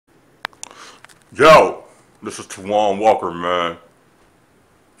Yo, this is Towan Walker, man.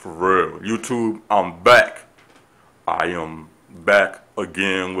 For real. YouTube, I'm back. I am back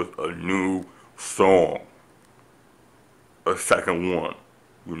again with a new song. A second one.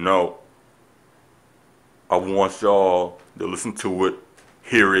 You know, I want y'all to listen to it,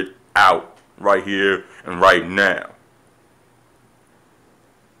 hear it out, right here and right now.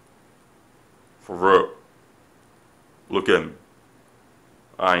 For real. Look at me.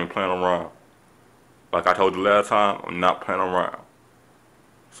 I ain't playing around. Like I told you last time, I'm not playing around.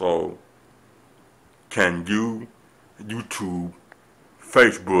 So, can you, YouTube,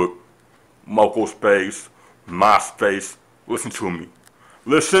 Facebook, Moco Space, MySpace, listen to me.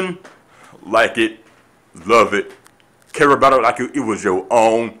 Listen, like it, love it, care about it like it was your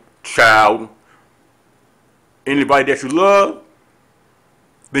own child. Anybody that you love,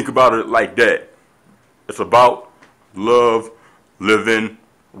 think about it like that. It's about love, living,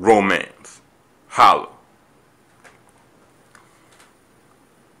 romance. Holla.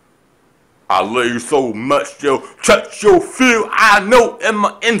 I love you so much, yo. Touch your feel. I know in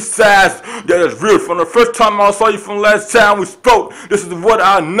my insides that it's real. From the first time I saw you, from last time we spoke, this is what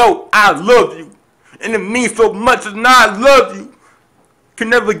I know. I love you. And it means so much, and I love you. Can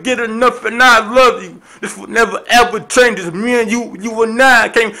never get enough, and I love you. This will never ever change. It's me and you and I.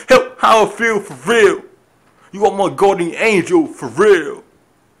 Can't help how I feel for real. You are my golden angel for real.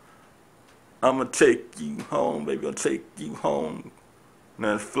 I'ma take you home, baby, I'll take you home.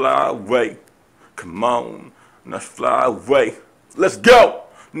 Now let's fly away. Come on, let's fly away. Let's go,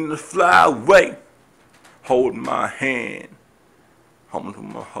 let's fly away. Hold my hand. Home where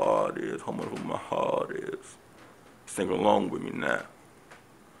my heart is, home where my heart is. Sing along with me now.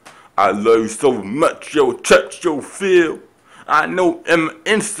 I love you so much, yo, touch your feel. I know in my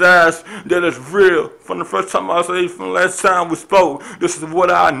insides that it's real. From the first time I saw you, from the last time we spoke, this is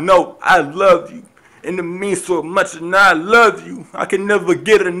what I know. I love you. And it means so much, and I love you. I can never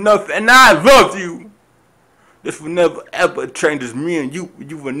get enough, and I love you. This will never ever change. It's me and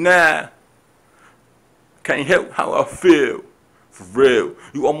you and I. Can't help how I feel. For real.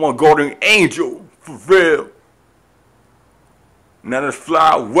 You are my golden angel. For real. Now let's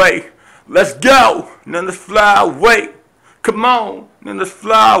fly away. Let's go. Now let's fly away. Come on, then let's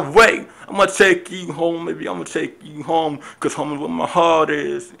fly away. I'ma take you home, maybe I'ma take you home, cause home is where my heart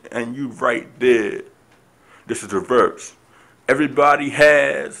is, and you right there. This is the verse. Everybody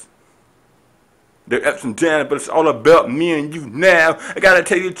has their ups and downs, but it's all about me and you now. I gotta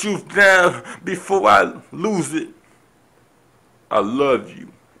tell you the truth now, before I lose it. I love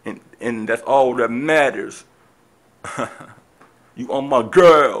you, and that's all that matters. You are my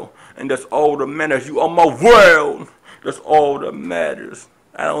girl, and that's all that matters. You are my world. That's all that matters.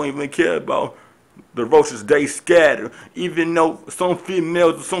 I don't even care about the roaches they scatter. Even though some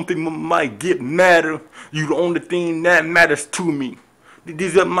females or some people might get madder, you the only thing that matters to me.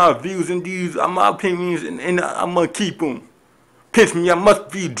 These are my views and these are my opinions, and I'm gonna keep them. Pinch me, I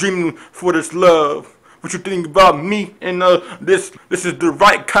must be dreaming for this love. What you think about me and this is the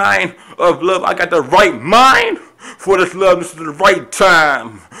right kind of love. I got the right mind for this love. This is the right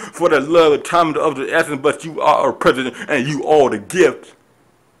time for the love. The time of the essence, but you are a president and you are the gift.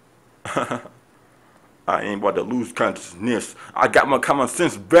 I ain't about to lose consciousness. I got my common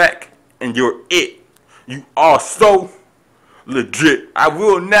sense back and you're it. You are so legit. I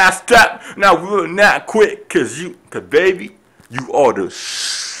will not stop and I will not quit, cause baby, you are the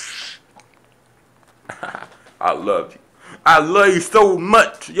I love you. I love you so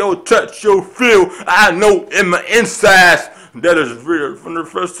much. Yo, touch, yo, feel. I know in my insides that is real. From the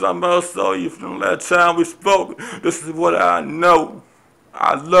first time I saw you, from the last time we spoke, this is what I know.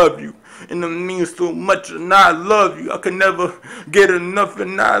 I love you. And it means so much, and I love you. I can never get enough,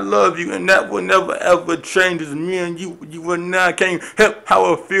 and I love you. And that will never ever change. It's me and you and I. Can't help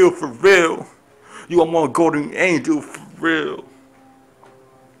how I feel for real. You are my golden angel for real.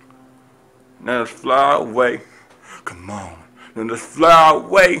 Now let's fly away. Come on. Then let's fly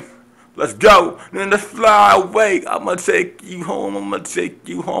away. Let's go. Then let's fly away. I'ma take you home. I'ma take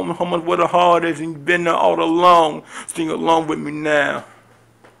you home. Home is where the heart is, and you've been there all along. Sing along with me now.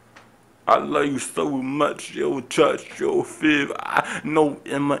 I love you so much. Your touch, your feel. I know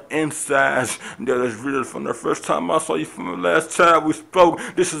in my insides that it's real. From the first time I saw you, from the last time we spoke,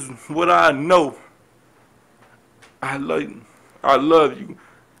 this is what I know. I love you. I love you.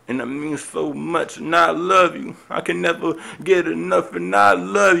 And it means so much, and I love you. I can never get enough, and I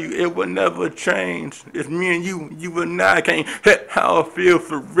love you. It will never change. It's me and you and I. Can't help how I feel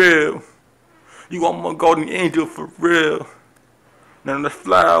for real. You are my golden angel for real. Now let's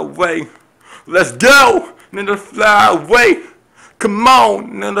fly away. Let's go. Now let's fly away. Come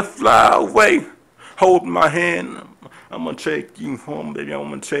on, now let's fly away. hold my hand. I'm gonna take you home, baby. I'm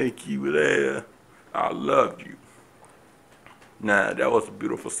gonna take you there. I love you. Now, that was a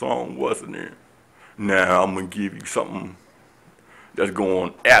beautiful song, wasn't it? Now, I'm gonna give you something that's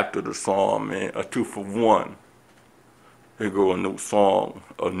going after the song, man. A 2-for-1. Here go a new song,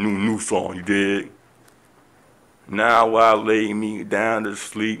 a new song, you dig? Now while I lay me down to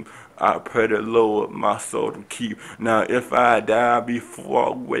sleep, I pray the Lord my soul to keep. Now if I die before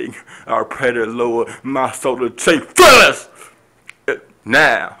I wake, I pray the Lord my soul to take. Fellas!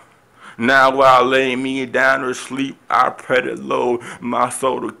 Now while I lay me down to sleep, I pray the Lord my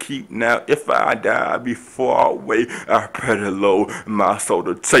soul to keep. Now if I die before I wake, I pray the Lord my soul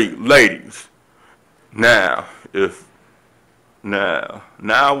to take. Ladies, now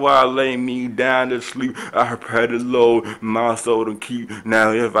while I lay me down to sleep, I pray the Lord my soul to keep.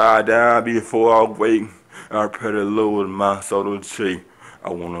 Now if I die before I wake, I pray the Lord my soul to take. I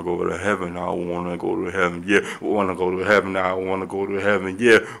wanna go to heaven, I wanna go to heaven, yeah. I wanna go to heaven, I wanna go to heaven,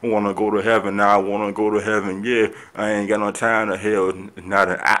 yeah. I wanna go to heaven, I wanna go to heaven, yeah. I ain't got no time to hell, not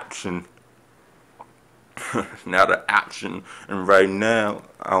an option. Not an option. And right now,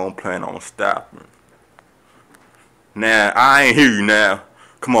 I don't plan on stopping. Now, I ain't hear you now.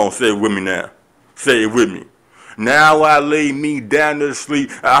 Come on, say it with me now. Say it with me. Now I lay me down to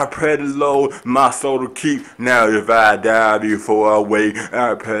sleep. I pray the Lord my soul to keep. Now if I die before I wake,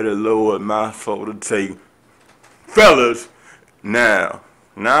 I pray the Lord my soul to take. Fellas, now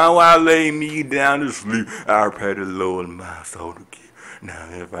I lay me down to sleep. I pray the Lord my soul to keep. Now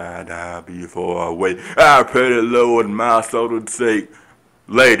if I die before I wake, I pray the Lord my soul to take.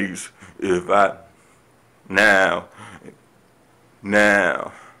 Ladies, if I now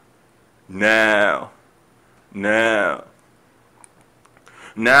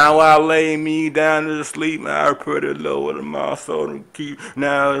I lay me down to sleep. I pray the Lord my soul to keep.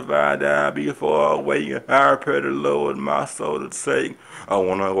 Now if I die before I wake, I pray the Lord my soul to take. I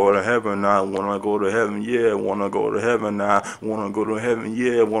wanna go to heaven, I wanna go to heaven, yeah. I wanna go to heaven, I wanna go to heaven,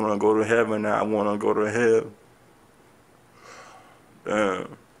 yeah. I wanna go to heaven, I wanna go to heaven.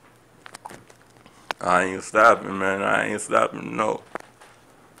 Damn. I ain't stopping, man. I ain't stopping, no.